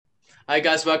Hi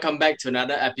guys, welcome back to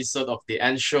another episode of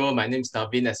TheNShow. My name is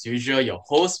Narwin, as usual, your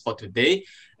host for today.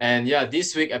 And yeah,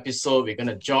 this week episode, we're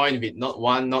gonna join with not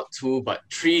one, not two, but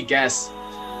three guests.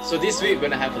 So this week, we're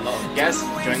gonna have a lot of guests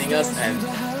joining us. And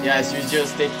yeah, as usual,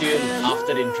 stay tuned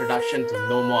after the introduction to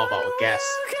know more about our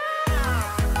guests.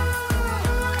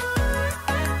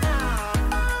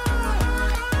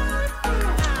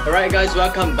 Alright guys,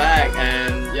 welcome back.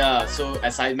 And yeah, so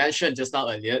as I mentioned just now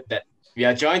earlier, that we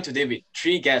are joined today with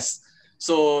three guests.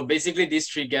 So basically these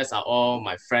three guests are all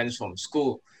my friends from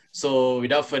school. So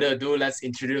without further ado, let's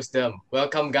introduce them.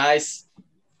 Welcome guys.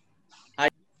 Hi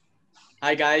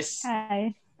guys.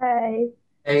 Hi. Hi.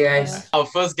 Hey guys. Our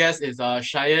first guest is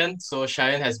Cheyenne. So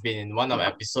Cheyenne has been in one of our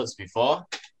episodes before,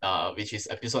 which is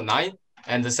episode 9.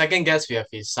 And the second guest we have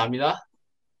is Samila.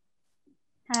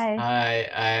 Hi. Hi,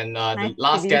 and Nice the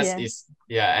last to be guest here.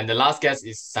 is the last guest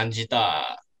is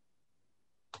Sanjita.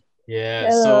 Yeah,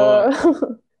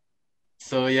 Hello.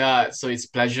 so it's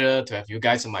pleasure to have you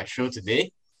guys on my show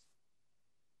today.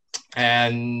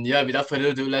 And yeah, without further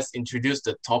ado, let's introduce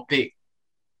the topic.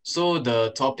 So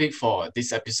the topic for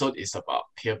this episode is about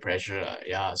peer pressure.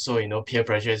 Yeah, so peer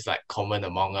pressure is like common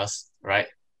among us, right?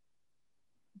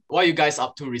 What are you guys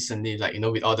up to recently? Like,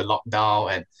 with all the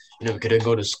lockdown and we couldn't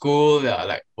go to school. Yeah,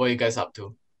 like what are you guys up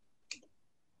to?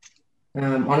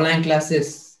 Online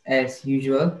classes as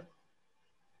usual.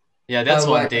 Yeah, that's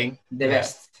one But thing. The Yeah.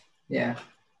 rest. Yeah.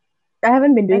 I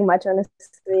haven't been doing much,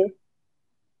 honestly.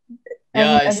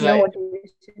 Yeah, I it's have no like,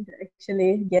 motivation to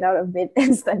actually get out of bed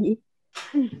and study.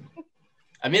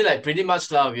 I mean, like pretty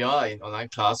much lah. We are in online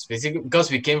class basically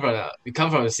because we come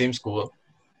from the same school.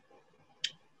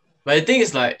 But the thing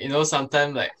is like,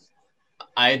 sometimes like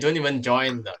I don't even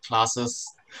join the classes.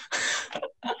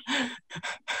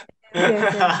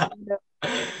 Yes.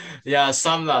 Yeah,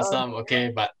 some Oh.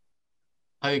 okay, but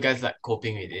how you guys like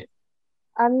coping with it?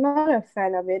 I'm not a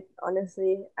fan of it,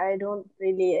 honestly. I don't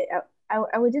really.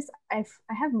 I would just. I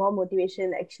have more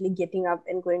motivation actually getting up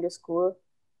and going to school.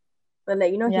 But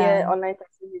like here Yeah. online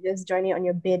classes, you just join it on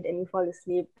your bed and you fall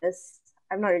asleep.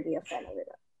 I'm not really a fan of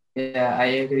it. Yeah,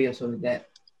 I agree also with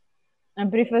that. I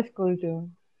prefer school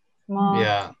too. More,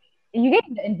 Yeah, you get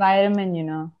the environment,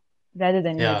 rather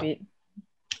than in Yeah. the bed.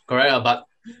 correct. But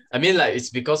I mean, like it's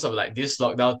because of like this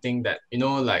lockdown thing that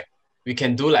like we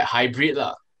can do like hybrid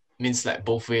lah. Means like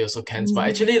both way also can.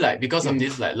 But actually, like because of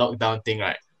this like lockdown thing,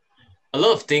 right? A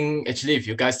lot of thing actually, if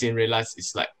you guys didn't realize,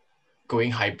 it's like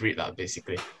going hybrid lah.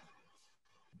 Basically,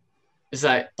 it's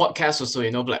like podcasts also.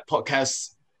 Like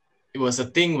podcasts, it was a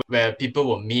thing where people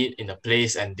will meet in a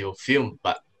place and they'll film.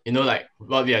 But like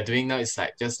what we are doing now is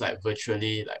like just like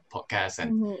virtually like podcasts,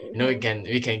 and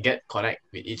we can get connect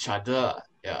with each other.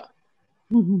 Yeah.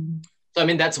 So I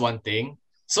mean that's one thing.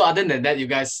 So other than that,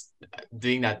 you guys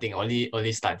doing nothing, only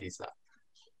studies lah.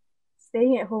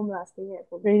 Staying at home.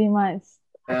 Pretty much.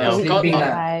 Yeah, of course. Sleeping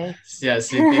lah. Bye. Yeah,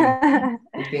 sleeping.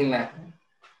 Sleeping lah.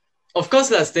 Of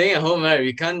course, staying at home, right?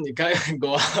 You can't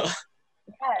go out.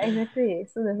 Yeah, exactly.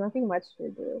 So there's nothing much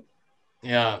to do.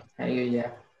 Yeah. I agree,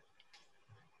 yeah.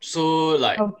 So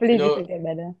like Hopefully this will get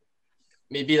better.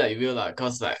 maybe like you will lah,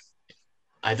 cause like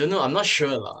I don't know, I'm not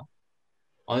sure lah.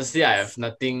 Honestly, I have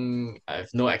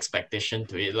no expectation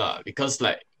to it lah, because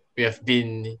like we have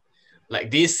been like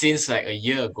this since like a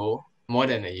year ago, more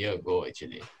than a year ago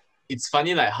actually. It's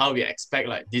funny like how we expect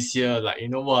like this year, like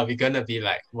we're gonna be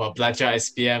like belajar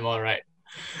SPM, all right.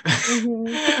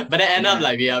 But then end up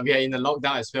like we are in a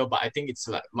lockdown as well. But I think it's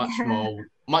like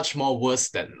much more worse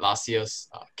than last year's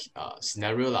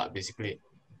scenario lah, basically.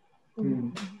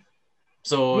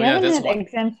 So We yeah, haven't that's had what.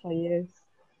 exams for years.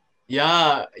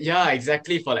 Yeah,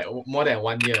 exactly, for like more than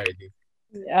 1 year already.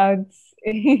 Yeah,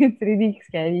 it's really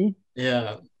scary.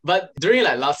 Yeah, but during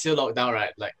like last year lockdown,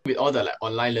 right? Like with all the like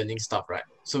online learning stuff, right?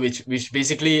 So which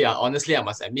basically, honestly, I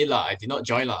must admit lah, I did not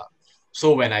join lah.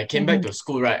 So when I came back to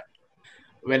school, right?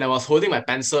 When I was holding my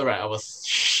pencil, right, I was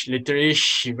literally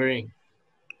shivering.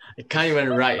 I can't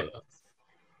even write.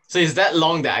 So it's that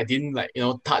long that I didn't like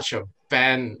touch a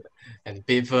pen and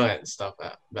paper and stuff.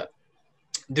 But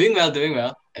doing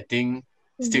well. I think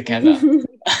still can lah.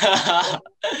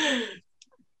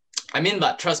 I mean,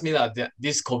 but trust me lah,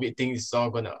 this COVID thing is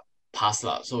all gonna pass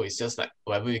lah. So it's just like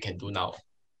whatever we can do now,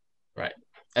 right?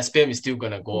 SPM is still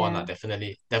gonna go on lah.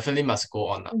 Definitely must go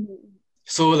on lah.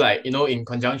 So like in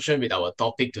conjunction with our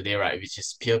topic today, right, which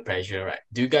is peer pressure, right?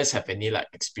 Do you guys have any like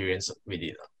experience with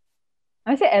it?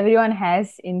 I would say everyone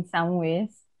has in some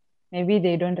ways. Maybe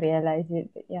they don't realize it,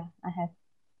 but yeah, I have.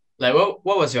 Like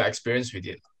what was your experience with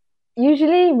it?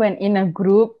 Usually when in a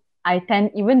group, I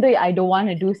tend, even though I don't want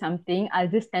to do something, I'll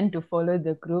just tend to follow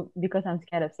the group because I'm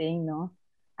scared of saying no.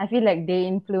 I feel like they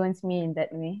influence me in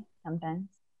that way. sometimes.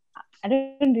 I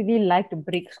don't really like to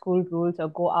break school rules or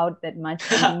go out that much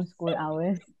during school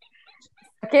hours.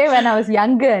 Okay, when I was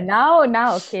younger. Now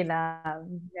okay lah.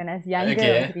 When I was younger,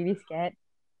 I was Okay. really scared.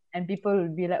 And people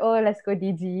would be like, oh, let's go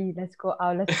DG, let's go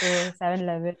out, let's go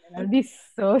 7-Eleven. And I'll be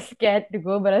so scared to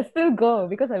go, but I'll still go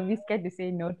because I'll be scared to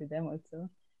say no to them also.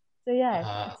 So yeah,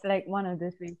 Uh, it's like one of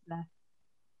those ways lah.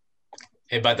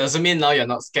 hey, but doesn't mean now you're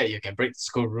not scared you can break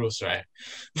school rules, right?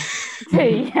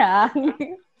 Yeah.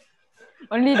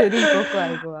 Only during Coco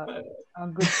I'll go out. Oh,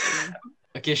 good thing.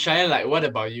 Okay, Cheyenne, like what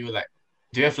about you? Like,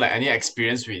 do you have like any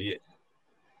experience with it?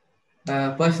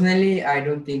 Personally, I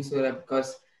don't think so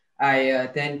because I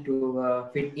tend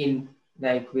to fit in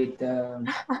like with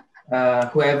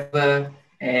whoever,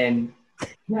 and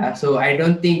yeah, so I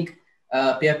don't think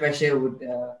peer pressure would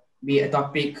be a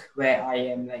topic where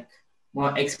I am like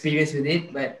more experienced with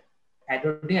it, but I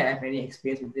don't think I have any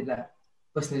experience with it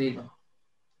personally.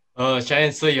 Oh,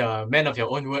 Cheyenne, so you're a man of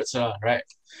your own words, right?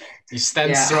 You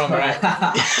stand Yeah. strong, right?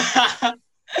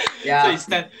 Yeah.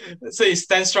 So you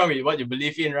stand strong with what you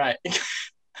believe in, right?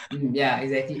 Yeah,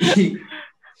 exactly.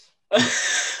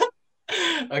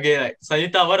 Okay, like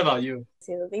Sanita, what about you?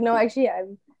 No, actually,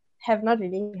 I have not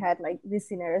really had like these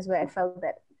scenarios where I felt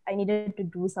that I needed to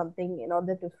do something in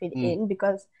order to fit in,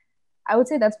 because I would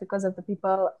say that's because of the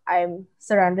people I'm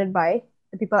surrounded by,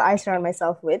 the people I surround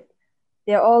myself with.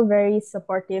 They're all very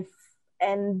supportive,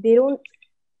 and they don't,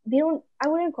 I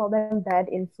wouldn't call them bad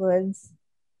influence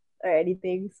or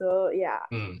anything. So yeah,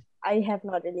 I have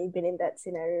not really been in that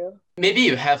scenario. Maybe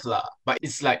you have lah, but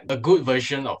it's like a good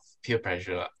version of peer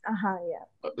pressure lah. Yeah.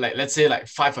 Like let's say like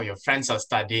 5 of your friends are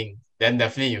studying, then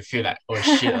definitely you feel like, oh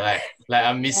shit, like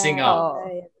I'm missing out,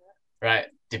 right?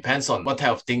 Depends on what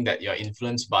type of thing that you're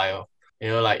influenced by. You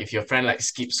know, like if your friend like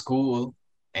skip school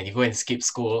and you go and skip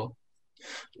school,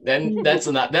 then that's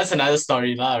another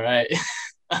story lah, right?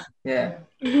 Yeah.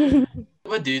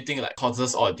 What do you think like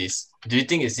causes all this? Do you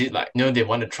think is it like, you know, they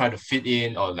want to try to fit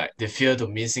in, or like they fear to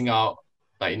missing out?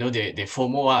 Like, you know, they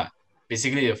FOMO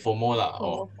basically the FOMO lah,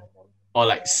 or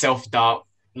like self-doubt.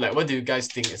 Like what do you guys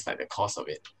think is like the cause of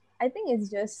it? I think it's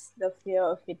just the fear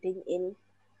of fitting in,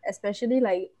 especially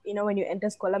like, you know, when you enter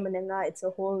Sekolah Menengah, it's a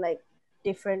whole like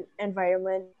different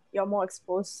environment. You're more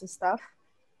exposed to stuff.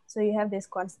 So you have this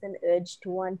constant urge to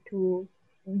want to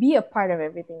be a part of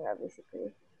everything, basically.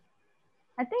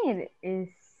 I think it is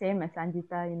same as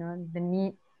Sanjita, you know, the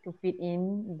need to fit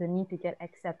in, the need to get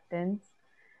acceptance.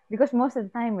 Because most of the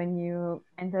time when you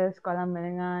enter Sekolah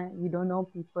Menengah, you don't know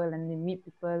people and you meet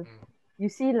people. You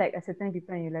see like a certain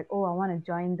people and you're like, oh, I want to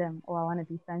join them, or I want to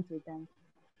be friends with them.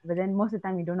 But then most of the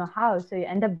time you don't know how. So you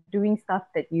end up doing stuff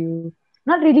that you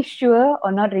not really sure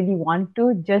or not really want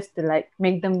to, just to like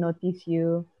make them notice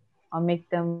you or make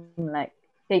them like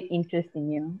take interest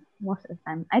in you most of the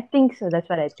time. I think so. That's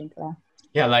what I think lah.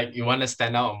 Yeah, like you want to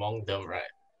stand out among them,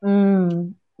 right?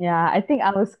 Yeah, I think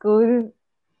our school,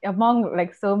 among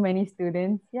like so many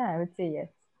students, yeah, I would say yes.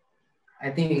 I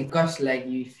think because like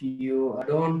if you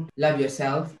don't love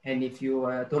yourself, and if you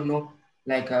don't know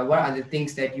like what are the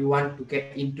things that you want to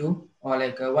get into, or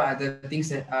like what are the things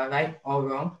that are right or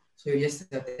wrong, so you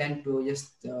just tend to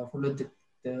just follow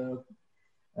the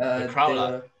crowd the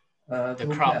crowd. The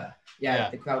crowd.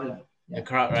 Yeah. The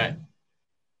crowd, right?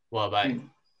 Well, but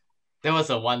that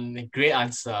was a one great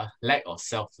answer. Lack of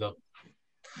self-love.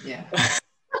 Yeah.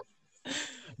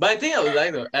 But I think I would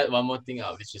like to add one more thing,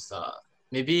 which is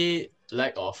maybe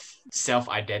lack of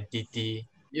self-identity.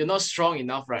 You're not strong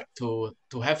enough, right, to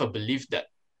have a belief that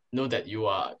know that you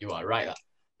are right.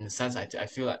 In a sense, I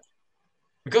feel like,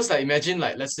 because like imagine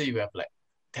like let's say you have like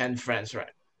 10 friends,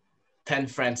 right? 10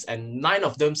 friends, and 9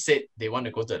 of them said they want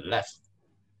to go to the left.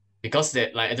 Because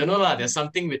they like, I don't know lah, there's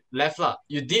something with left lah.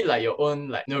 You did like your own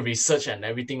like, you know, research and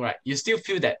everything, right? You still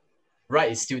feel that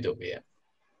right is still the way.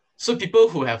 So people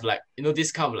who have like, you know,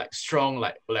 this kind of like strong,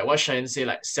 like what Cheyenne say,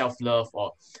 like self-love,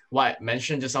 or what I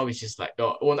mentioned just now, which is like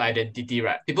your own identity,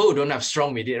 right? People who don't have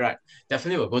strong with it, right,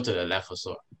 definitely will go to the left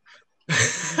also.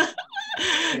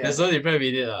 There's no difference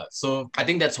with it. So I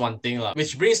think that's one thing.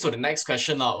 Which brings to the next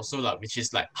question also, which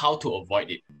is like how to avoid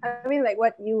it. I mean, like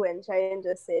what you and Cheyenne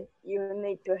just said, you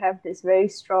need to have this very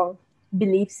strong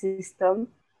belief system.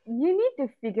 You need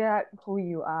to figure out who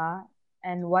you are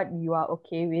and what you are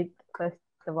okay with, first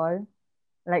of all.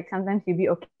 Like sometimes you'll be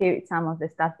okay with some of the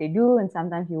stuff they do, and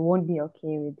sometimes you won't be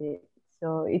okay with it.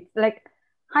 So it's like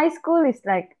high school is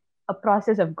like a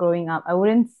process of growing up. I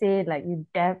wouldn't say like you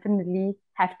definitely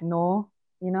have to know,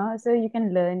 you know, so you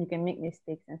can learn, you can make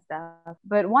mistakes and stuff.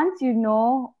 But once you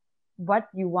know what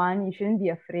you want, you shouldn't be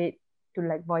afraid to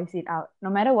like voice it out, no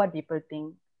matter what people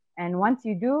think. And once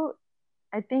you do,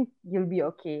 I think you'll be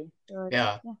okay. So,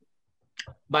 yeah.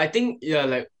 But I think yeah,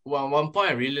 like one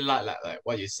point I really like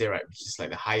what you say, right, which is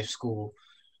like the high school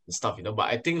and stuff, But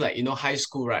I think like high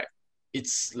school, right,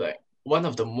 it's like one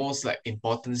of the most like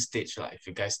important stage, like if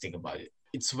you guys think about it.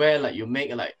 It's where like you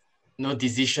make like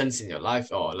decisions in your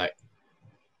life, or like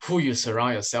who you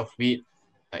surround yourself with,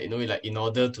 like like in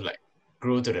order to like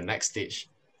grow to the next stage.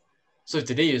 So if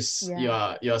today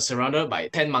you're surrounded by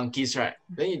 10 monkeys, right?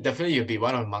 Then definitely you'll be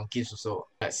one of the monkeys also.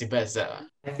 Like simple as that.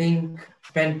 I think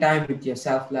spend time with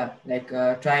yourself, lah. Like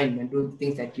try and do the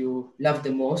things that you love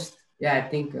the most. Yeah, I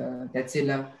think that's it,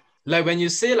 lah. Like when you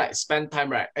say like spend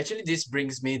time, right? Actually, this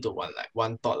brings me to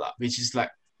one thought, lah, which is like,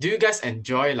 do you guys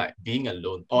enjoy like being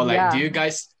alone? Or like do you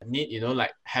guys need,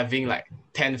 like having like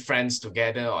 10 friends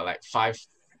together, or like five?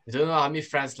 I don't know how many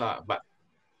friends, lah, but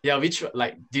yeah, which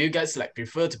like do you guys like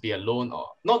prefer to be alone, or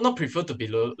not prefer to be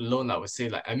alone, I would say,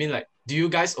 like, I mean, like, do you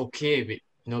guys okay with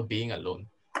being alone?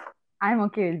 I'm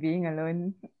okay with being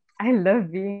alone. I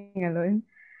love being alone.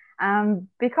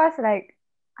 Because like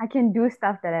I can do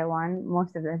stuff that I want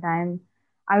most of the time.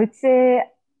 I would say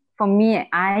for me,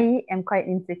 I am quite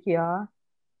insecure.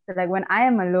 So like when I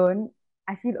am alone,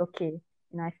 I feel okay.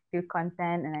 I feel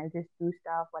content and I just do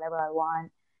stuff, whatever I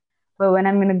want. But when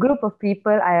I'm in a group of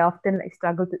people, I often like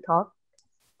struggle to talk.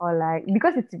 Or like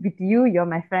because it's with you, you're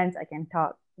my friends, I can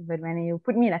talk. But when you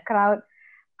put me in a crowd,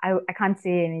 I can't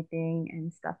say anything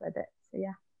and stuff like that. So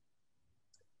yeah.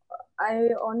 I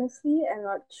honestly am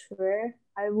not sure.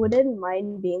 I wouldn't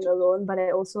mind being alone, but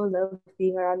I also love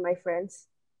being around my friends.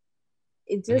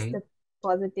 It's just the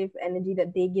positive energy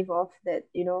that they give off that,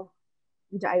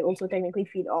 which I also technically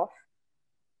feed off.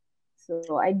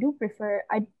 So I do prefer,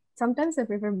 sometimes I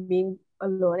prefer being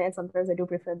alone, and sometimes I do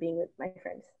prefer being with my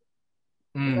friends.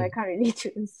 So I can't really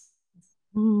choose.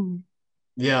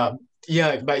 Yeah,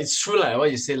 but it's true, like what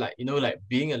you say, like like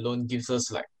being alone gives us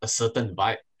like a certain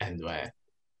vibe, and where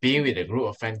being with a group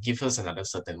of friends gives us another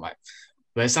certain vibe.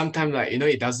 Where sometimes like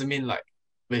it doesn't mean like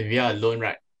when we are alone,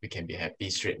 right, we can be happy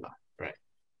straight, right?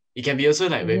 It can be also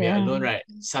like when we are alone, right,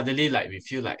 suddenly like we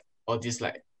feel like all this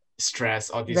like stress,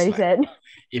 all this very like sad.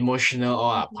 emotional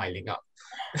all are piling up.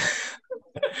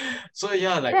 So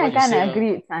yeah, like I what you kind say, of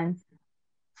agree with Sans.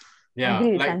 yeah, I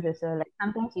agree with like Sans also. Like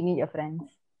sometimes you need your friends.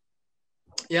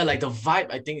 yeah, like the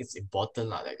vibe, I think it's important,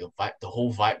 like the vibe, the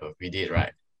whole vibe of it,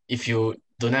 right? If you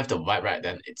don't have the vibe, right,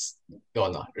 then it's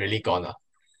gone, really gone.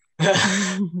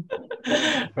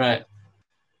 Right.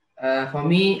 For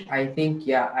me, I think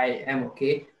I am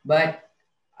okay, but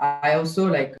I also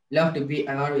like love to be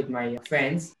around with my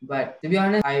friends. But to be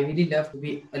honest, I really love to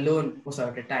be alone most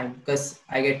of the time because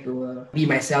I get to be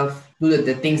myself, do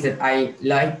the things that I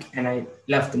like and I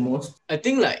love the most. I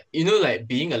think like like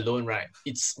being alone, right?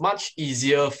 It's much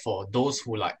easier for those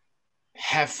who like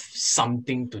have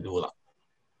something to do,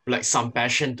 like some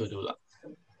passion to do,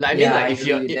 Like I mean, Yeah, like I if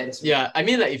you're agree with that as well. yeah, I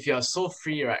mean, like if you're so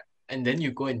free, right, and then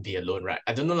you go and be alone, right?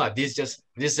 I don't know, like this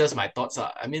just my thoughts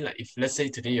are. I mean, like if let's say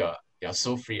today you're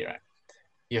so free, right?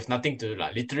 You have nothing to do,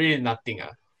 like literally nothing,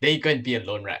 then you go and be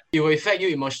alone, right? It will affect you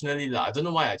emotionally, I don't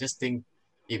know why. I just think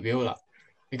it will,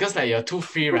 because like you're too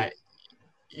free, right?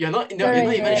 You're not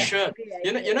even sure.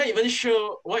 You're not even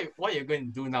sure what you're going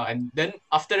to do now, and then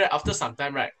after that, after some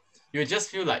time, right? You just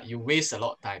feel like you waste a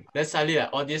lot of time. Then suddenly like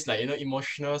all this like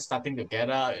emotional starting to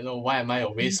gather, why am I a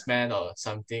waste man or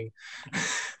something?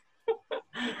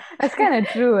 That's kind of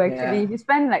true, actually. Yeah. If you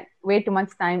spend like way too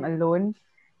much time alone,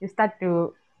 you start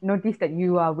to notice that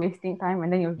you are wasting time,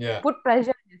 and then you put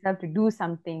pressure on yourself to do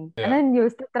something, and then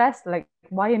you stress like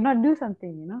why you not do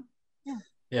something,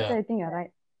 Yeah. So I think you're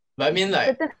right. But I mean,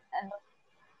 like,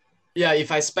 yeah,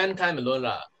 if I spend time alone,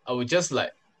 I would just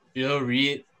like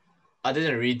read. Other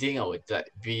than reading, I would like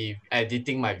be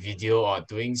editing my video or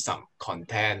doing some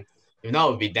content. If not, I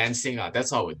would be dancing.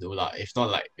 That's what I would do. If not,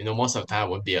 like, most of the time I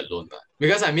won't be alone.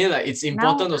 Because I mean, like, it's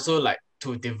important also like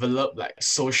to develop like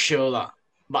social.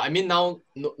 But I mean now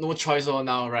no choice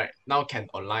now, right? Now can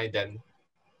online then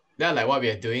like what we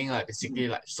are doing, like basically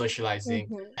like socializing,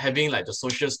 having like the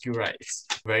social skill, right? It's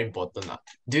very important.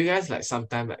 Do you guys like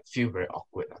sometimes like feel very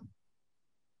awkward?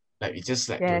 Like we just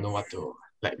like don't know what to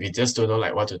like we just don't know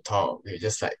like what to talk. We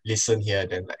just like listen here,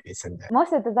 then like listen there.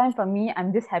 Most of the time for me,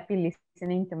 I'm just happy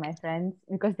listening to my friends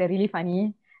because they're really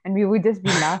funny and we would just be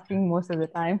laughing most of the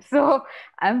time. So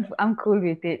I'm cool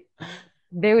with it.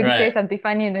 They would say something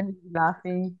funny and then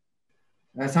laughing.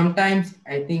 Sometimes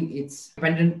I think it's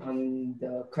dependent on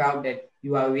the crowd that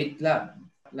you are with.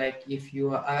 Like if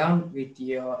you are around with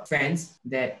your friends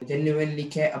that genuinely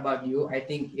care about you, I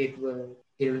think it will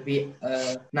be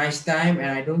a nice time,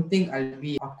 and I don't think I'll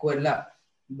be awkward.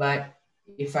 But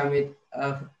if I'm with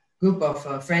a group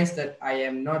of friends that I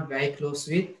am not very close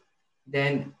with,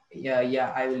 then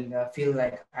I will feel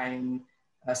like I'm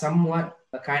somewhat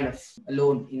kind of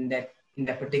alone in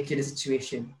that particular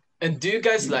situation. And do you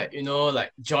guys like,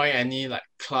 like join any like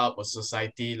club or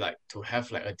society like to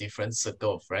have like a different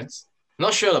circle of friends?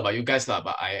 Not sure about you guys lah,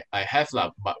 but I have lah,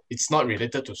 but it's not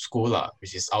related to school lah,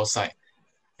 which is outside.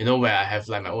 Where I have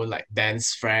like my own like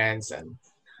dance friends and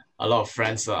a lot of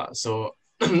friends lah. So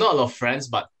not a lot of friends,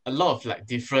 but a lot of like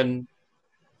different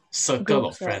circle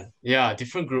of Groups, friends. Yeah,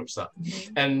 different groups lah.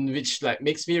 And which like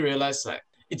makes me realize like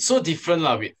it's so different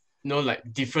lah with like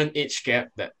different age gap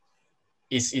that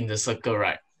is in the circle,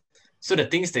 right? So the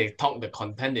things they talk, the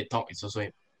content they talk is also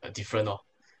different.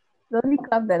 The only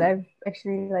club that I've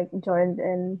actually like joined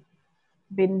and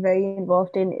been very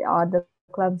involved in are the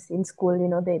clubs in school,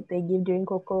 they give during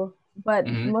Coco. But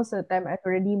most of the time I've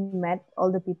already met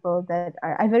all the people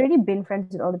I've already been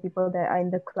friends with all the people that are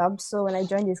in the clubs. So when I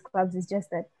join these clubs, it's just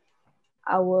that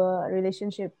our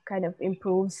relationship kind of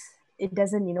improves. It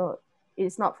doesn't,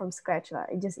 it's not from scratch,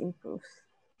 it just improves.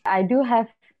 I do have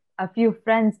a few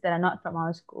friends that are not from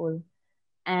our school.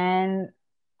 And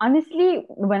honestly,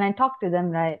 when I talk to them,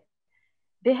 right,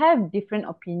 they have different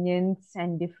opinions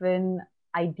and different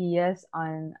ideas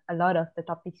on a lot of the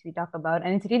topics we talk about.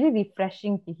 And it's really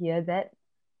refreshing to hear that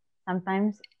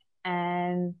sometimes.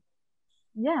 And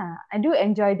yeah, I do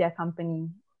enjoy their company.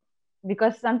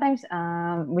 Because sometimes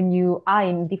when you are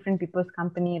in different people's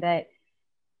company, right,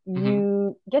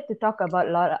 you get to talk about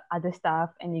a lot of other stuff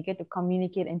and you get to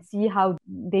communicate and see how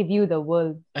they view the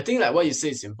world. I think like what you say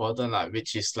is important,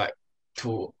 which is like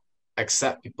to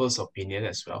accept people's opinion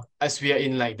as well. As we are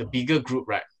in like the bigger group,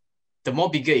 right, the more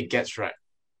bigger it gets, right,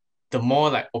 the more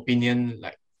like opinion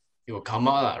like it will come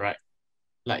out, right?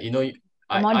 Like,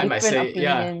 I might say,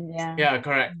 opinion, yeah,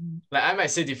 correct. Like I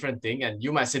might say different thing and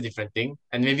you might say different thing.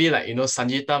 And maybe like,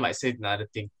 Sanjita might say another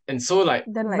thing. And so like,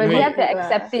 Then like but we have to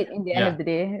conflict accept it in the end of the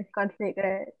day. conflict,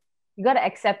 right? You got to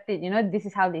accept it. This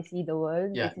is how they see the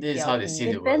world. Yeah, this is how they see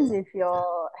It the world. depends if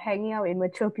you're hanging out with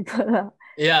mature people.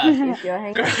 Yeah. If you're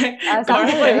hanging out, Some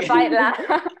people will fight lah.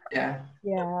 Yeah.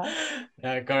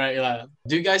 Yeah, correct lah.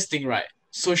 Do you guys think, right,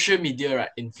 social media,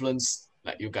 right, influence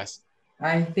like you guys?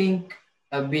 I think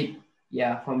a bit,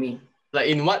 for me. Like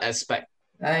in what aspect?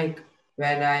 Like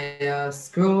when I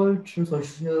scroll through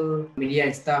social media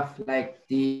and stuff, like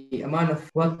the amount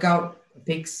of workout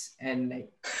pics and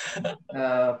like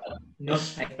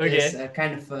there's a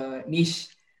kind of a niche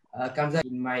comes up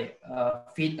in my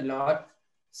feed a lot.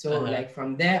 So like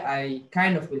from there, I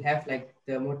kind of will have like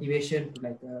the motivation to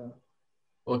like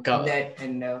workout that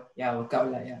and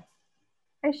workout lah. Yeah.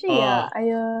 Actually,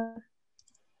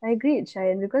 I agree with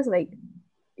Cheyenne because like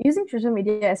using social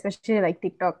media, especially like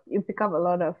TikTok, you pick up a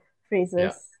lot of phrases.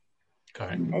 Yeah.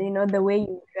 Correct. And the way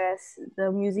you dress,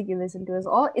 the music you listen to,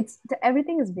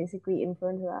 everything is basically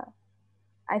influenced.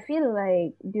 I feel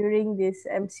like during this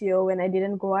MCO, when I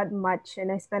didn't go out much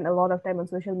and I spent a lot of time on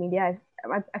social media,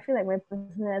 I feel like my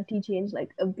personality changed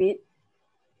like a bit.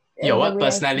 Yeah, what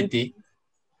personality?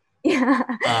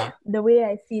 The way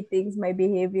I see things, my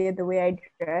behavior, the way I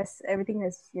dress, everything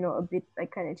has, a bit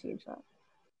like kind of changed.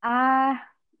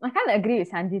 I kind of agree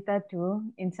with Sanjita too.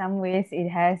 In some ways, it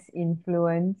has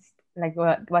influenced like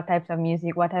what types of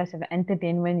music, what types of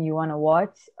entertainment you want to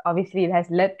watch. Obviously, it has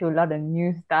led to a lot of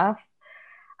new stuff.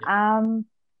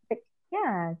 But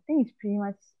yeah, I think it's pretty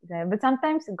much there. But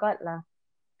sometimes got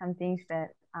some things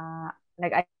that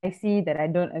like I see that I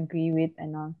don't agree with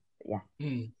and all. But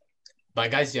yeah. But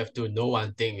guys, you have to know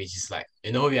one thing, which is like,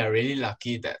 we are really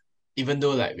lucky that even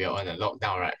though like we are on a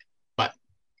lockdown, right? But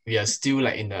we are still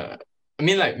like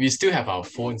we still have our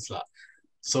phones lah.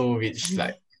 So which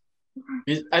like,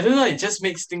 I don't know, it just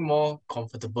makes things more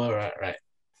comfortable, right?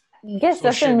 I guess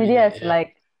social media is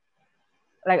like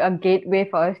a gateway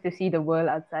for us to see the world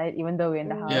outside, even though we're in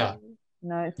the house. Yeah.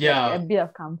 It's like a bit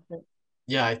of comfort.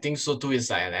 Yeah, I think so too. It's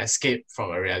like an escape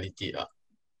from a reality.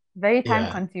 Very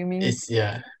time consuming. It's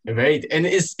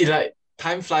it like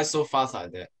time flies so fast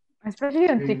like that. Especially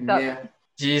on TikTok.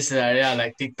 Jeez,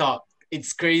 like TikTok.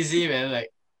 It's crazy, man.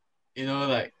 Like,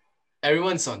 like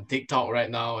everyone's on TikTok right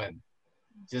now and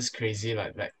just crazy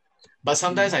like that. But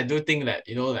sometimes I do think that,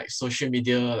 like social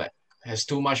media like has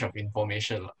too much of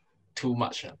information. Too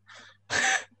much.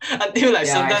 Until like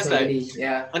sometimes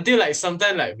until like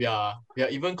sometimes like we are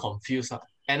even confused.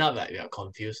 End up like we are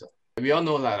confused. We all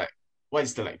know like what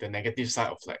is the negative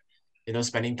side of like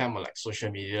spending time on like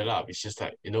social media which is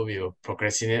like we will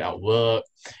procrastinate our work,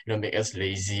 make us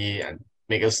lazy and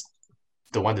make us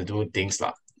don't want to do things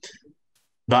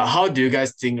But how do you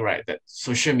guys think, right, that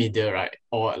social media, right,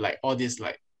 or like all this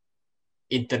like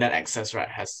internet access, right,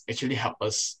 has actually helped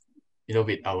us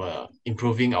with our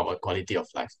improving our quality of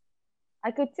life?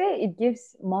 I could say it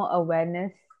gives more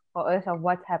awareness for us of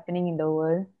what's happening in the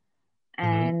world.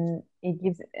 And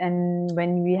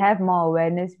when we have more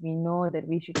awareness, we know that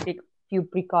we should take few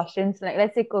precautions. Like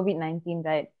let's say COVID-19,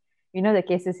 right? We know the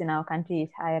cases in our country is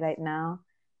high right now.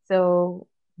 So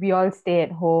we all stay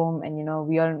at home and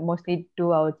we all mostly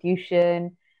do our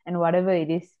tuition and whatever it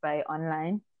is by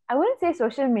online. I wouldn't say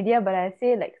social media, but I'd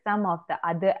say like some of the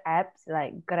other apps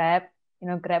like Grab,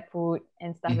 Grab food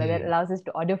and stuff like that allows us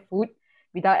to order food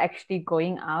without actually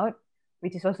going out,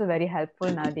 which is also very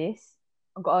helpful nowadays.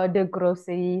 Order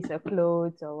groceries or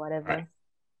clothes or whatever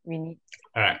we need.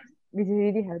 All right. Which is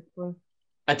really helpful.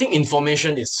 I think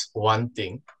information is one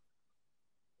thing.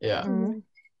 Yeah.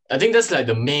 I think that's like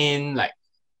the main, like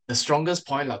the strongest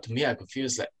point to me, I could feel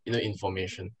is like,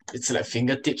 information. It's like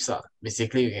fingertips.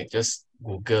 Basically, you can just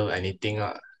Google anything,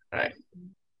 right?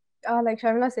 Like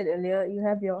Sharmila said earlier, you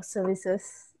have your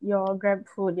services, your Grab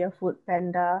Food, your Food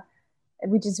Panda,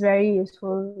 which is very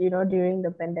useful, during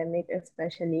the pandemic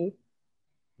especially.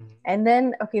 And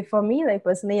then, okay, for me, like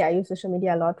personally, I use social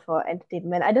media a lot for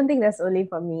entertainment. I don't think that's only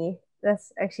for me.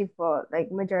 That's actually for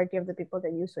like majority of the people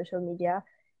that use social media.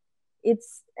 It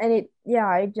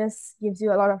just gives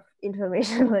you a lot of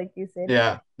information, like you said.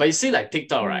 Yeah, but you see, like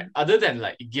TikTok, right? Other than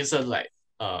like it gives us like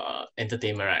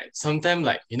entertainment, right? Sometimes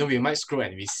like we might scroll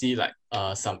and we see like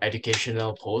some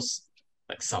educational posts,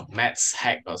 like some maths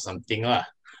hack or something lah.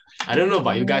 I don't know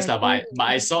about you guys lah, but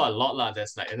I saw a lot lah.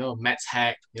 There's like maths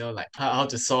hack, like how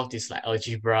to solve this like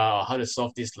algebra or how to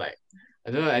solve this like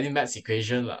I don't know any maths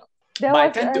equation lah. There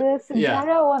was a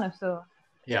sejarah one also.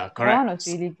 Yeah, correct. That one was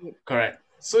really good. Correct.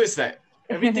 So it's like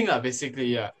everything lah,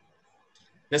 basically, yeah.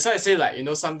 That's why I say like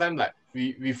sometimes like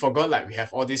we forgot like we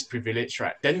have all this privilege,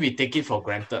 right? Then we take it for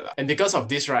granted. And because of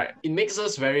this, right, it makes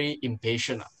us very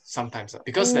impatient sometimes.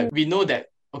 Because like we know that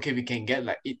okay, we can get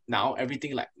like it now,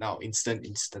 everything like now, instant.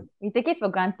 We take it for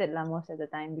granted most of the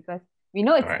time because we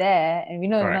know it's there and we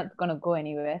know it's not gonna go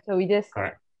anywhere. So we just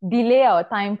delay our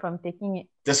time from taking it.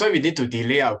 That's why we need to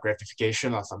delay our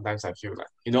gratification sometimes I feel like,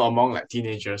 among like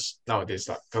teenagers nowadays,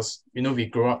 because we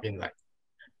grow up in like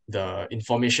the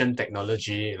information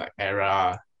technology like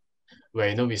era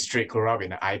where we straight grow up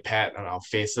in an iPad on our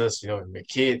faces, when we're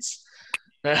kids.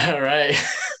 Right?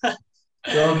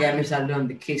 Don't get me started on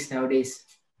the kids nowadays.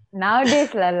 Nowadays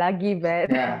lagi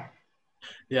bad.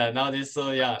 Yeah, nowadays,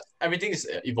 so yeah, everything is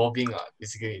evolving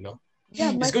basically,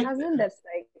 Yeah, my cousin that's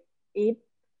like 8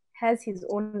 has his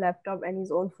own laptop and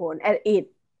his own phone at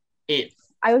 8.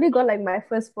 I only got like my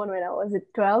first phone when I was at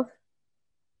 12,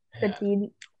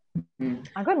 13.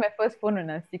 I got my first phone when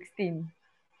I was 16.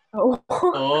 Oh.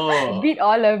 I beat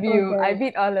all of you. Okay. I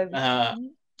beat all of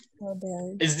you.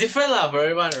 It's different for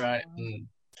everyone, right?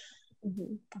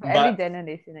 For every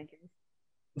generation, I guess.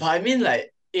 But I mean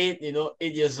like 8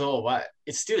 years old, what?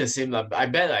 It's still the same. I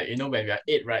bet like, when we are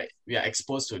 8, right, we are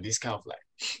exposed to this kind of like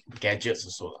gadgets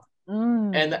also.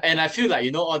 And I feel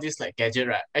like, all this like gadget,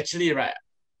 right, actually, right,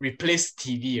 replace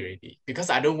TV already. Because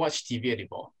I don't watch TV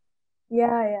anymore.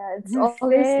 Yeah, it's always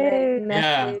like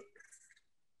Netflix.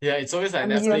 Yeah, it's always like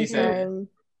Netflix.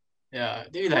 Yeah,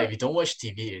 we don't watch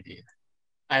TV already.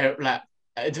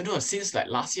 I don't know, since like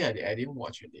last year I didn't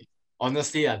watch it.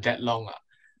 Honestly, that long.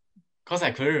 Because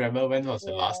I couldn't remember when was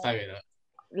the last time,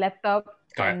 Laptop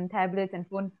and tablets and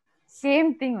phone.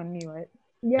 Same thing only, right?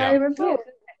 Yeah, I remember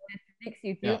Netflix,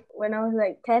 YouTube. When I was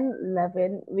like 10,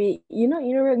 11, we, you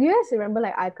guys remember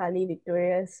like iCarly,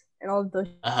 Victorious, and all those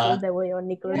shows that were on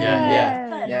Nickelodeon?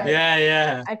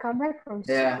 Yeah. I come back from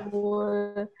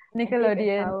school,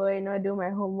 Nickelodeon, shower, do my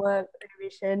homework,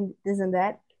 revision, this and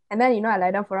that. And then, I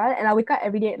lie down for a while and I wake up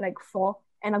every day at like 4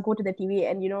 and I'll go to the TV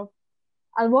and,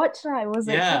 I'll watch. It was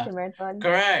like such a marathon.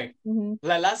 Correct.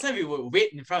 Like last time we would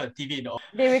wait in front of the TV.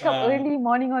 They wake up early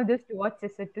morning or just to watch a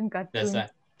certain cartoon. That's right.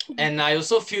 And I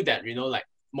also feel that, like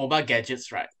mobile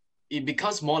gadgets, right? It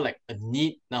becomes more like a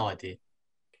need nowadays.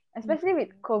 Especially with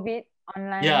COVID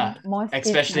online. Most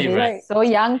especially kids right. So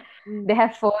young, they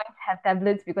have phones, have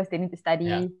tablets because they need to study.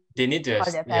 Yeah. They need to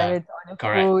call their parents,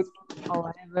 order food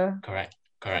or whatever.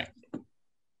 Correct.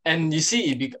 And you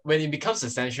see, when it becomes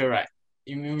essential, right?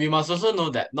 We must also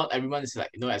know that not everyone is like,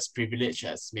 as privileged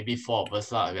as maybe 4 of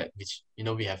us, which,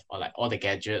 we have like all the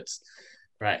gadgets,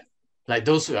 right? Like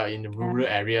those who are in the rural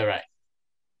area, right?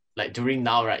 Like during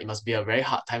now, right? It must be a very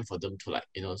hard time for them to like,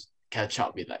 catch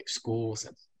up with like schools.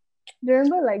 And... Do you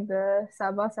remember like the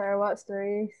Sabah Sarawak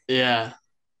stories? Yeah.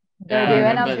 They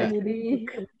went up to the tree.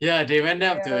 Yeah, they went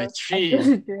up to a tree.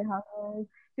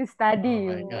 To study.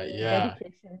 Oh my God, yeah.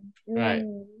 Dedication. Right.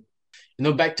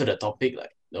 Back to the topic,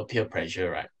 like, peer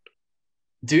pressure, right?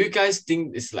 Do you guys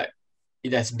think it's like,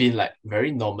 it has been like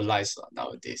very normalized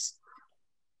nowadays?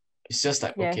 It's just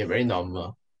like, Yes. okay, very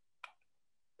normal.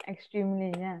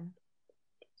 Extremely, yeah.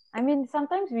 I mean,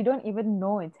 sometimes we don't even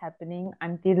know it's happening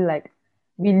until like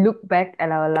we look back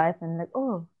at our life and like,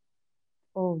 oh,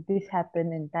 this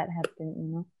happened and that happened, you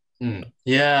know.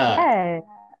 Yeah.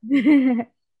 Yeah.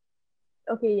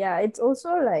 Okay, yeah, it's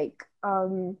also like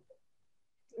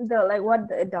the like what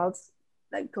the adults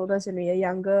like told us when we were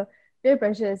younger. Peer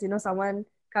pressure is, someone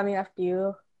coming after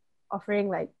you, offering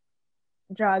like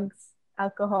drugs,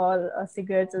 alcohol, or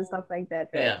cigarettes and stuff like that,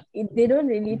 right? Yeah. They don't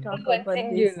really talk about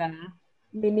Influencing you this lah.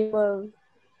 minimal.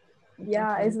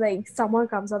 Yeah, it's like someone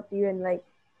comes up to you and like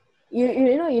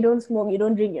you don't smoke, you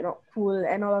don't drink, you're not cool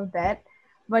and all of that.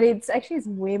 But it's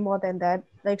way more than that.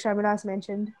 Like Sharmila's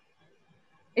mentioned.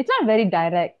 It's not very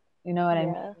direct, you know what I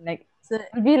Yeah. mean? Like So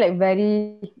it'll be like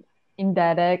very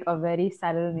indirect or very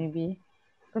subtle maybe.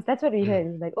 Because that's what we heard.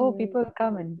 It's like, oh, people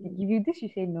come and they give you this, you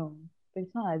say no. But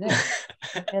it's not like that.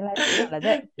 They're like, it's not like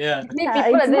that. Yeah. You meet Yeah,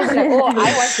 people it's and then it's like, not- oh,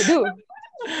 I want to do.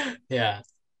 Yeah.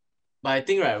 But I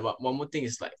think right, one more thing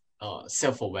is like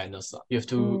self-awareness. You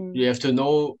have to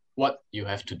know what you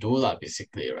have to do lah,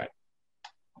 basically, right?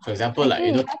 For example, like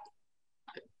Actually,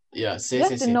 you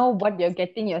have to know what you're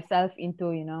getting yourself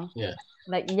into, you know. Yeah.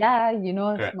 Like, yeah,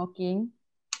 Correct. smoking.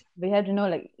 But you have to know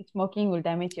like smoking will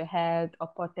damage your health or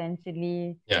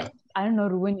potentially I don't know,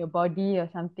 ruin your body or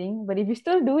something. But if you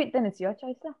still do it, then it's your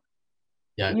choice lah.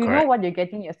 Yeah, you correct. know what you're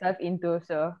getting yourself into,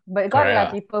 so but got Correct,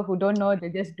 like people who don't know, they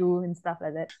just do and stuff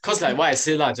like that. Cause like what I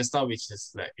said lah just now, which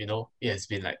is like, it has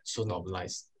been like so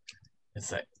normalized.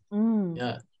 It's like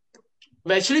yeah.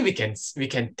 But actually we can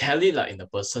tell it like in a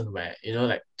person where,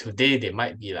 like today they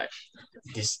might be like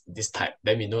this type.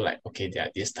 Then we know like, okay, they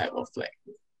are this type of like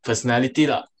personality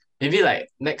lah. Maybe like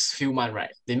next few months,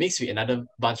 right? They mix with another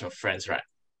bunch of friends, right?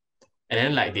 And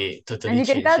then like they totally and you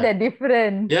can change, tell right? they're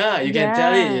different. Yeah, you can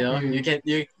tell it,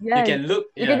 you Yeah, can look.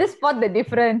 you can just spot the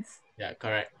difference. Yeah,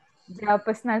 correct. Their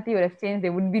personality would have changed.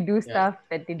 They wouldn't be do stuff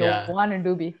that they don't want to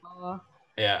do before.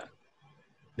 Yeah.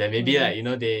 Then maybe like,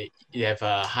 they have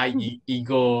a high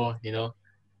ego,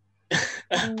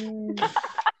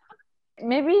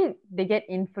 Maybe they get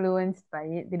influenced by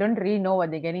it. They don't really know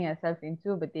what they're getting themselves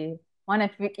into, but they want to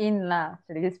fit in lah.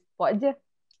 So they just spot je.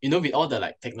 With all the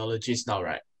like technologies now,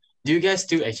 right? Do you guys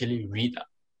still actually read?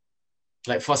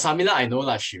 Like for Samila, I know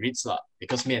lah, she reads lah,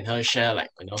 because me and her share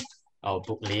like, our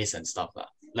book list and stuff lah.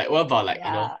 Like what about like,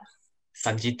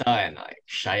 Sanjita and like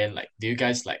Cheyenne, like do you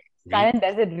guys like read? Cheyenne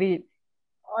doesn't read.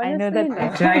 Honestly, I know that.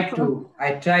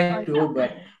 I tried to,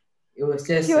 but it was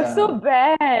just. She was so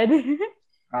bad.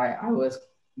 I was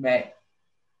bad.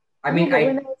 I mean,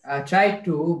 I tried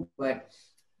to, but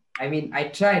I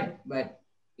tried, but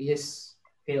it just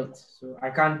failed. So I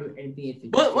can't do anything if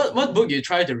it. What book you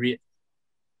try to read?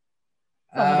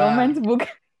 Some romance book.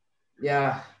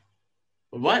 Yeah.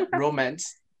 What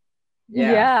romance?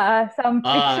 Yeah, some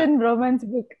fiction romance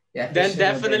book. Yeah. Then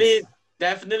definitely,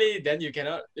 then you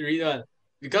cannot read one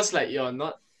because like you're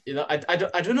not.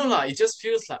 I don't know lah. It just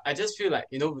feels like I just feel like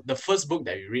the first book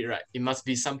that you read, right? It must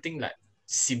be something like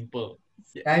simple.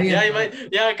 Correct.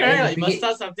 Like, you must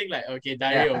start something like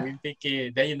Diary of Wimpy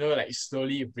Kid. Then like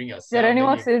slowly you bring yourself.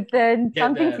 Geronimo Stilton,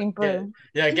 something simple.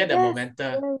 Get the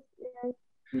momentum.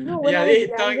 No, when I was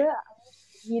younger,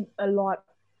 I read a lot.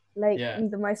 Like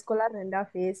in my scholar renda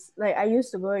phase, like I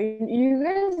used to go. You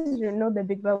guys know the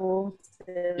Big Bang Wolves.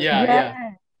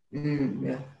 Yeah.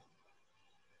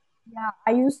 Yeah,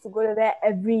 I used to go to there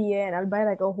every year and I'll buy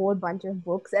like a whole bunch of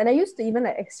books. And I used to even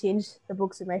like exchange the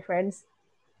books with my friends.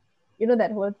 You know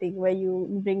that whole thing where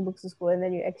you bring books to school and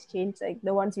then you exchange like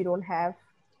the ones you don't have.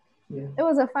 Yeah. It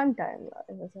was a fun time.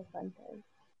 So,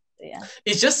 yeah.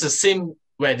 It's just the same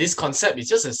where this concept is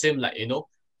just the same, like,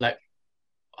 like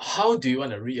how do you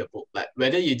want to read a book? Like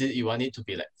whether you want it to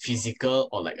be like physical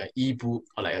or like an ebook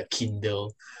or like a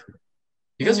Kindle.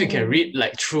 Because we can read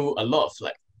like through a lot of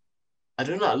like a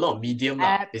lot of medium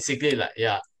basically like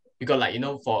we got like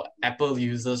for Apple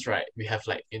users, right, we have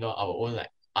like our own like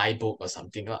iBook or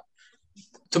something lah.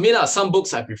 To me lah, some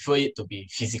books I prefer it to be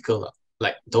physical lah,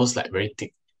 like those like very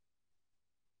thick.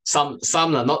 Some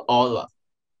lah, not all lah.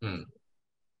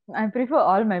 I prefer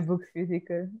all my books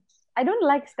physical. I don't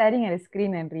like staring at a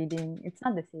screen and reading. It's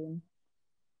not the same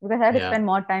because I have to spend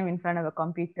more time in front of a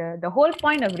computer. The whole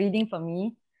point of reading for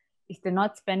me is to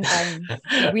not spend time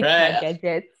with my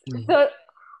gadgets. So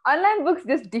online books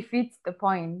just defeats the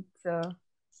point. So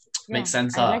makes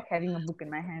sense. I like having a book in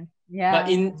my hand. Yeah. But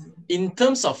in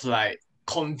terms of like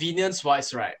convenience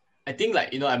wise, right? I think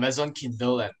like Amazon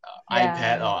Kindle and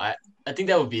iPad or I think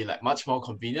that would be like much more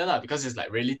convenient lah, because it's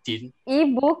like really thin.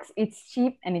 E-books, it's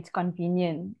cheap and it's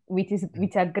convenient, which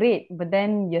are great. But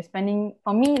then you're spending,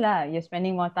 for me lah, you're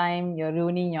spending more time, you're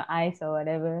ruining your eyes or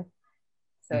whatever.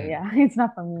 So yeah, it's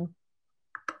not for me.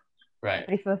 Right. I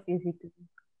prefer physical.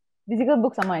 Physical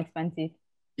books are more expensive.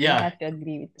 Yeah. I have to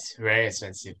agree with that. It's very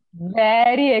expensive.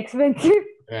 Very expensive.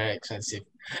 Very expensive.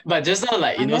 But just now,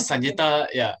 like, Unless Sanjita,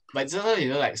 yeah. But just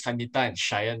now, like, Sanjita and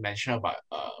Cheyenne mentioned about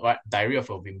what Diary of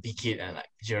a Wimpy Kid and like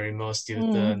Jeremy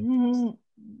Stilton.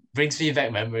 Brings me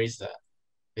back memories,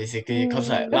 basically. Because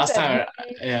like last time,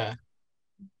 yeah.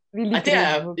 Really I think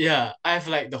great book. I have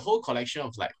like the whole collection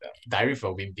of like the Diary of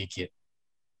a Wimpy Kid.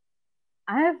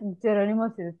 I have Geronimo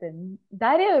Stilton.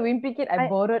 Diary of a Wimpy Kid, I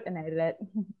borrowed and I read.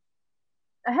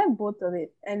 I have both of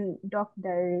it and Doc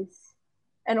Diaries.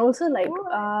 And also like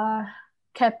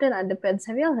Captain Underpants.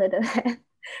 Have you all heard of that?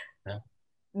 Yeah.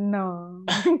 No.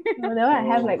 No, that one I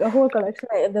have like a whole collection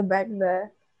like at the back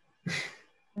there.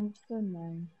 That's so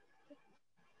nice.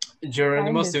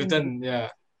 Geronimo Stilton, yeah.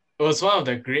 It was one of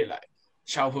the great like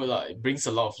childhood. It brings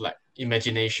a lot of like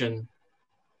imagination.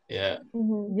 Yeah.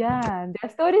 Yeah,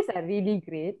 their stories are really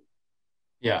great.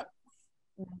 Yeah.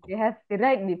 They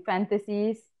write with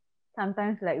fantasies,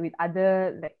 sometimes like with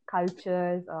other like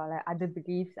cultures or like other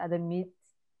beliefs, other myths.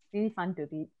 Really fun to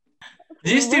read.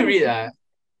 Did you still read?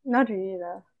 Not really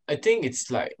though. I think it's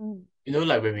like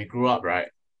like when we grew up, right?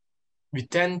 We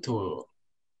tend to,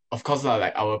 of course,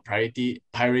 like our priority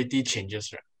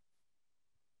changes, right?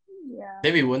 Yeah.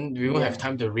 Then we won't have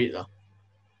time to read.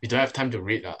 We don't have time to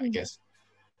read, I guess.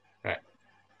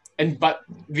 Right. But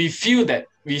we feel that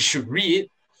we should read,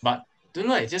 but don't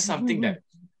know, it's just something that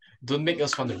don't make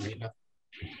us want to read.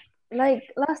 Like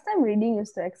last time reading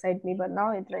used to excite me, but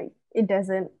now it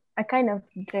doesn't. I kind of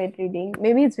dread reading.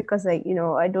 Maybe it's because like,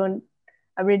 I'm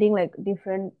reading like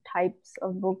different types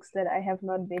of books that I have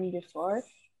not been before.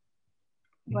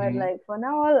 But like for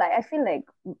now, like I feel like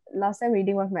last time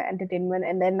reading was my entertainment,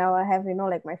 and then now I have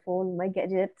like my phone, my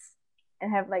gadgets,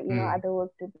 and have like other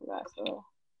work to do.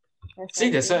 So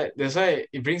that's why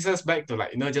it brings us back to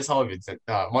like just how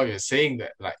what you're saying,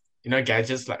 that like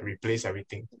gadgets like replace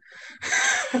everything.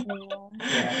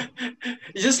 Yeah.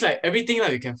 It's just like everything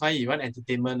like you can find. You want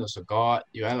entertainment, also got.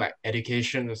 You want like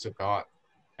education, also got.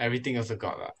 Everything also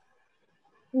got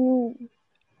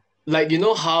like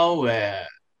how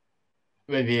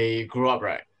when we grew up,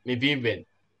 right? Maybe when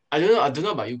I don't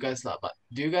know about you guys but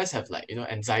do you guys have like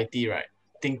anxiety, right?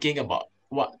 Thinking about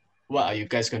what are you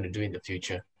guys going to do in the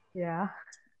future? Yeah,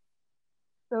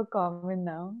 so common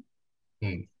now.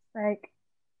 Like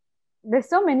there's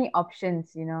so many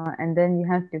options, and then you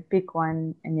have to pick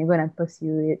one and you're gonna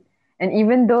pursue it. And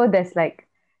even though there's like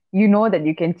that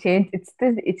you can change, it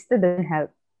still doesn't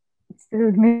help. It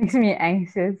still makes me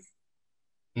anxious.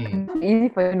 It's easy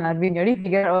for you, Narwin. You already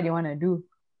figured out what you want to do.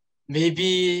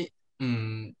 Maybe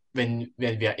when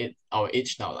we are at our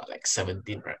age now, like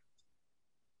 17, right?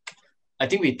 I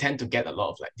think we tend to get a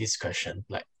lot of like this question,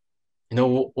 like,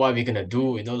 what are we gonna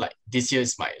do? Like this year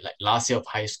is my like last year of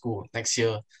high school. Next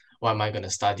year, what am I gonna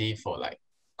study for like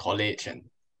college, and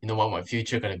what my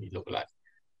future gonna be look like?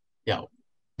 Yeah.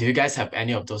 Do you guys have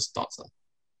any of those thoughts?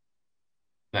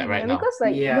 Like right now? Because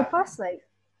like the past like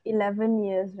 11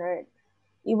 years, right?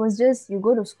 It was just you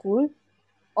go to school,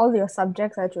 all your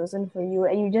subjects are chosen for you,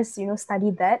 and you just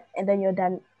study that, and then you're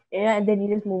done. And then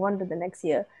you just move on to the next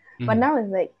year. But now it's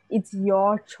like it's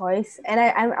your choice, and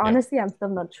I'm honestly I'm still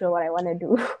not sure what I want to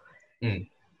do.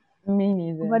 Me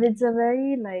neither. But it's a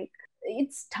very like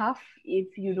it's tough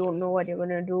if you don't know what you're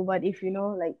gonna do. But if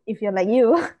like if you're like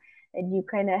you, and you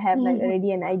kind of have like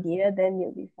already an idea, then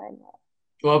you'll be fine.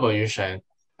 What about you, Shane?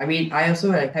 I mean, I also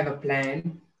like have a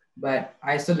plan, but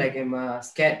I still like am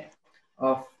scared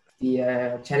of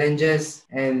the challenges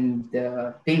and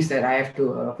the things that I have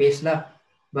to face lah.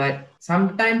 But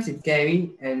sometimes it's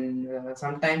scary, and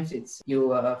sometimes it's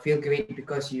you feel great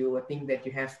because you think that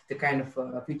you have the kind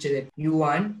of future that you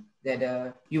want, that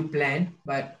you plan.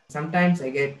 But sometimes I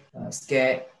get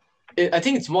scared. I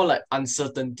think it's more like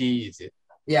uncertainty, is it?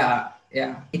 Yeah.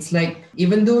 It's like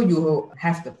even though you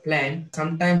have the plan,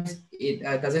 sometimes it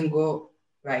doesn't go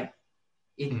right.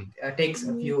 It takes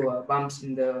a few bumps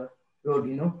in the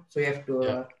road, so you have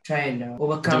to try and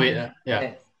overcome that.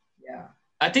 Yeah.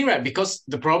 I think, right, because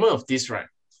the problem of this, right,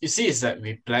 you see, is that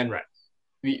we plan, right?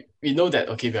 We know that,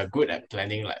 okay, we are good at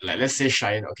planning. Like let's say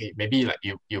Cheyenne, okay, maybe like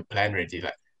you plan already,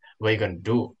 like what are you gonna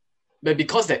do? But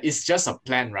because that is just a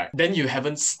plan, right? Then you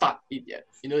haven't started it yet.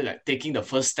 Like taking the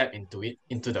first step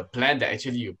into the plan that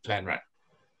actually you plan, right?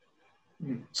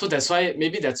 So that's why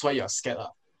you're scared,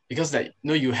 because that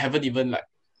you haven't even like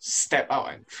step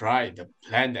out and try the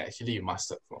plan that actually you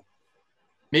mastered from.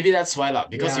 Maybe that's why lah,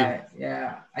 because I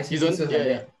you should don't think so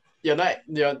like that.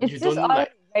 It's you just don't all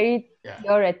like very yeah.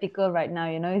 theoretical right now,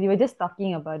 you know. You were just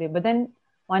talking about it, but then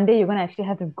one day you're gonna actually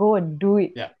have to go and do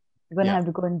it. Yeah. You're gonna Yeah. have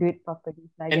to go and do it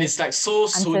properly. Like And it's like so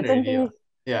soon already. uncertainty.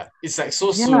 Yeah. It's like so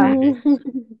Yeah. soon already.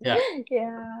 Yeah.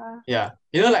 Yeah. Yeah.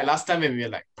 You know, like last time when we were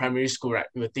like primary school, right?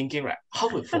 We were thinking, right, how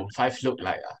would Form 5 look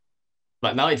like?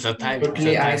 But now it's a time.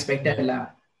 Totally it's a time. unexpected lah.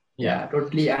 Yeah,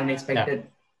 totally unexpected.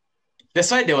 That's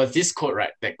why there was this quote,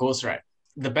 right, that goes, right,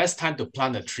 the best time to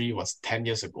plant a tree was 10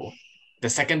 years ago. The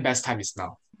second best time is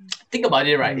now. Think about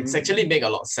it, right? It's actually make a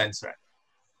lot of sense, right?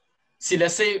 See,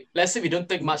 let's say we don't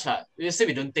take much, let's say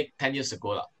we don't take 10 years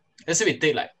ago. Let's say we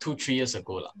take like 2-3 years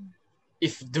ago.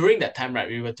 If during that time, right,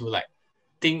 we were to like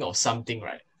think of something,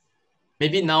 right?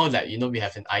 Maybe now that, you know, we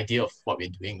have an idea of what we're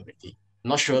doing already. I'm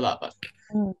not sure, but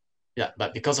yeah,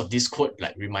 but because of this quote,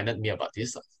 like reminded me about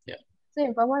this. Yeah. So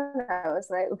in Form 1, I was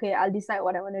like, okay, I'll decide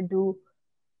what I want to do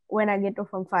when I get to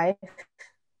Form 5.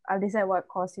 I'll decide what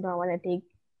course, you know, I want to take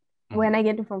when I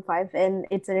get to Form 5, and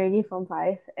it's already Form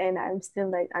 5, and I'm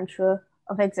still like unsure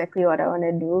of exactly what I want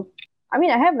to do. I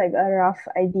mean, I have like a rough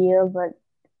idea, but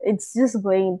it's just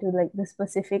going into like the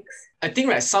specifics. I think,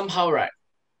 right, somehow, right,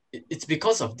 it's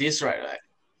because of this, right,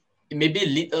 it maybe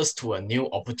lead us to a new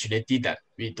opportunity that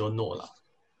we don't know.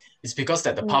 It's because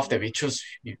that the path that we choose,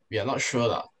 we are not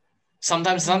sure.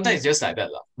 Sometimes it's just like that.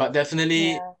 But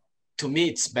definitely, to me,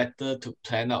 it's better to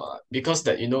plan out because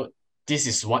that, you know, this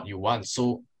is what you want.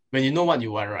 So when you know what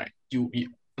you want, right,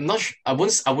 I'm not sure, I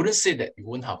wouldn't say that you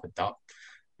won't have a doubt,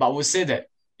 but I would say that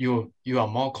you are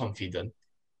more confident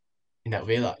in that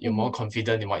way. You're more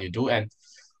confident in what you do, and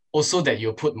also that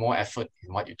you put more effort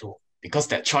in what you do because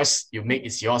that choice you make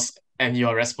is yours and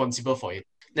you're responsible for it.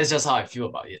 That's just how I feel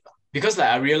about it. Because like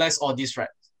I realized all this, right,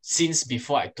 since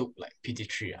before I took like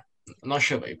PT3. I'm not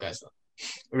sure about you guys. I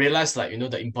realized, like, you know,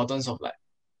 the importance of like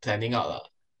planning out.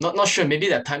 Not sure, maybe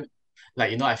that time,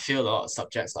 like, you know, I failed a lot of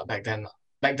subjects back then.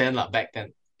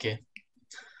 Okay.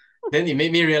 Then it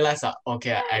made me realize that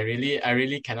okay, I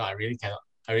really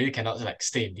cannot like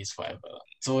stay in this forever.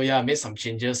 So yeah, I made some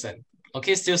changes and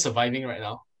okay, still surviving right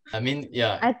now. I mean,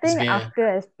 yeah. I think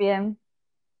after SPM,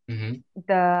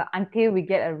 until we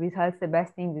get a result, the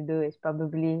best thing to do is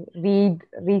probably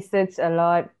research a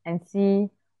lot and see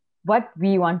what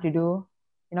we want to do,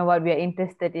 you know, what we are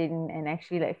interested in, and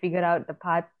actually like figure out the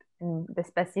path and the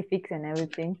specifics and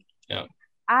everything. Yeah.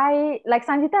 I like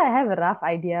Sanjita, I have a rough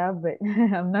idea, but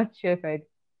I'm not sure if I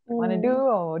want to do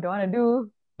or don't want to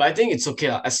do. But I think it's okay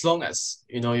as long as,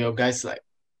 you know, your guys like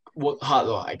work hard,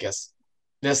 I guess.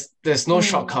 There's no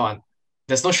shortcut.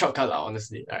 There's no shortcut,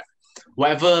 honestly. Right?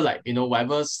 Whatever, like, you know,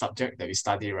 whatever subject that we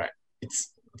study, right,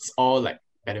 it's all like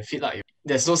benefit.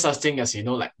 There's no such thing as, you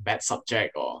know, like bad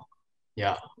subject or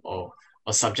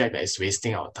a subject that is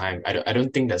wasting our time. I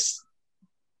don't think there's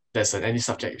any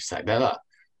subject is like that.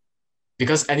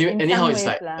 Because anyhow it's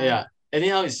like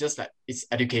anyhow it's just like it's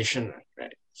education,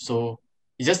 right? So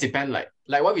it just depends,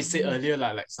 like what we said earlier,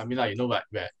 like Samila, you know, like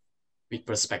where with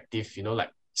perspective, you know, like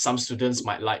some students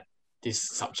might like this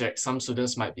subject, some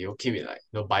students might be okay with like,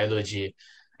 you know, biology,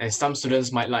 and some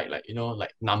students might like you know,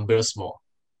 like numbers more.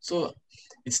 So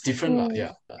it's different.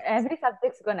 Yeah. Every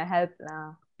subject's gonna help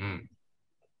now.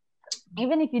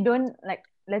 Even if you don't like,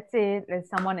 let's say there's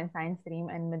someone in science stream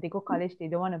and when they go college they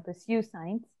don't want to pursue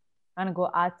science, want to go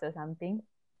arts or something.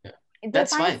 Yeah. If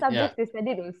that's the science fine. subjects they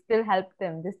study, it will still help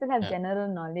them. They still have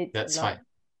general knowledge. That's fine.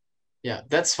 Yeah,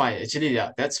 that's fine. Actually,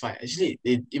 yeah, that's fine. Actually,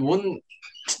 it won't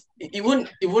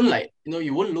like, you know,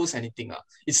 you won't lose anything.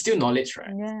 It's still knowledge,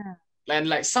 right? Yeah. And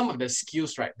like some of the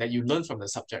skills, right, that you learn from the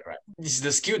subject, right, this is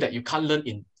the skill that you can't learn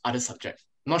in other subjects.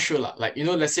 Not sure, like, you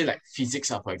know, let's say like physics,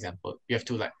 for example, you have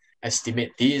to like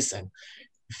estimate this and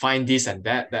find this and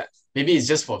that. Maybe it's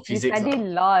just for physics. You study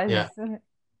laws.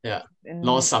 Yeah.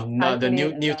 Laws,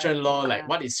 the Newton law, like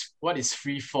what is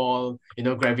free fall, you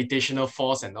know, gravitational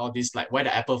force and all this, like why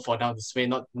the apple fall down this way,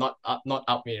 not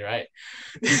up way, right?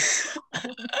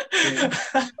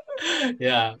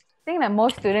 Yeah. I think that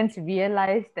most students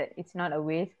realize that it's not a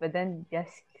waste, but then they're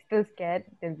still scared.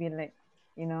 They'll be like,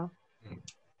 you know,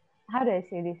 how do I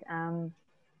say this?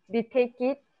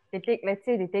 Let's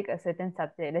say they take a certain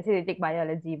subject. Let's say they take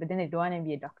biology, but then they don't want to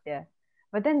be a doctor.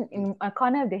 But then in a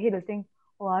corner of their head, they'll think,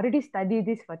 oh, I already studied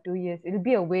this for 2 years. It'll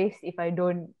be a waste if I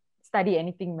don't study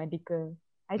anything medical.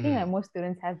 I think that most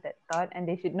students have that thought, and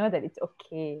they should know that it's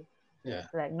okay to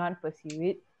like not pursue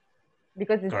it,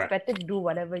 because it's better to do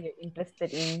whatever you're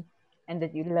interested in and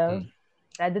that you love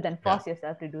rather than force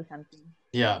yourself to do something.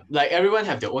 Yeah, like everyone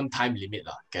have their own time limit,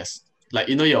 I guess. Like,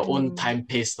 you know, your own time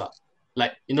pace.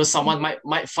 Like, you know, someone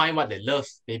might find what they love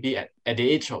maybe at the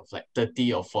age of like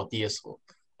 30 or 40 years old.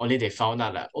 only they found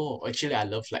out like, oh, actually I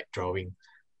love like drawing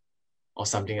or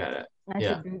something like that. I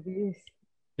should do this.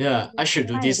 Yeah, I should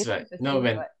do Yeah, this, you can like, keep you know,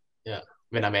 pursuing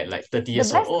when I'm at like 30 the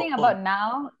years best old. thing about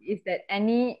now is that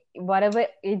whatever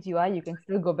age you are, you can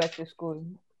still go back to school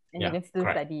and you can still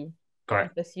study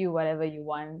and pursue whatever you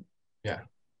want. Yeah.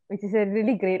 Which is a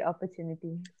really great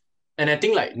opportunity. And I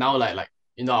think like now, like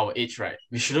our age, right,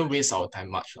 we shouldn't waste our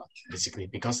time much, basically,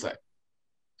 because like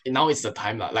now it's the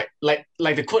time, like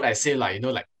the quote I say, like,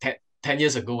 10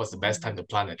 years ago was the best time to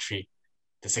plant a tree.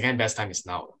 The second best time is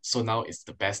now. So now it's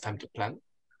the best time to plant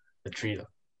the tree.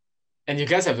 And you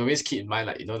guys have to always keep in mind,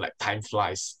 like, like time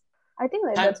flies. I think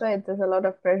like that's why there's a lot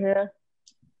of pressure.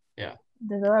 Yeah.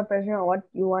 There's a lot of pressure on what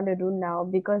you want to do now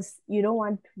because you don't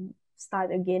want to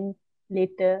start again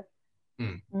later.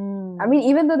 I mean,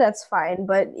 even though that's fine,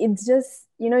 but it's just,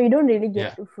 you don't really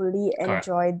get to fully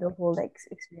enjoy the whole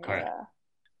experience. Correct.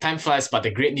 Time flies, but the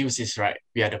great news is, right,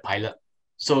 we are the pilot.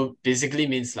 So basically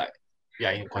means like we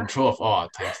are in control of all our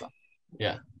times.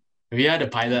 Yeah. We are the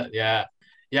pilot. Yeah.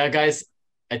 Yeah, guys,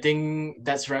 I think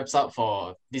that wraps up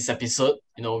for this episode,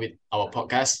 with our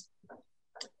podcast.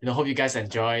 Hope you guys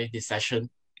enjoy this session.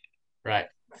 Right.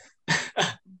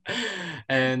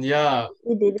 And yeah.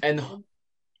 We did. And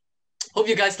hope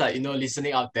you guys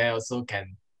listening out there also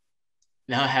can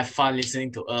have fun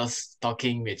listening to us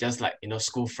talking with just like,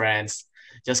 school friends,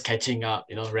 just catching up,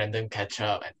 random catch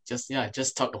up and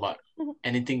just talk about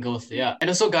anything goes. Yeah. And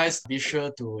also guys, be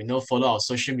sure to, follow our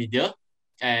social media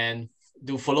and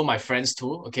do follow my friends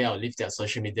too. Okay, I'll leave their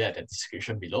social media at the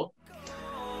description below.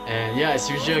 And yeah, as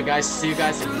usual guys, see you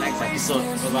guys in the next episode.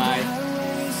 Bye-bye.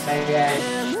 Bye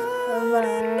guys.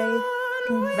 Bye-bye.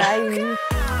 Bye.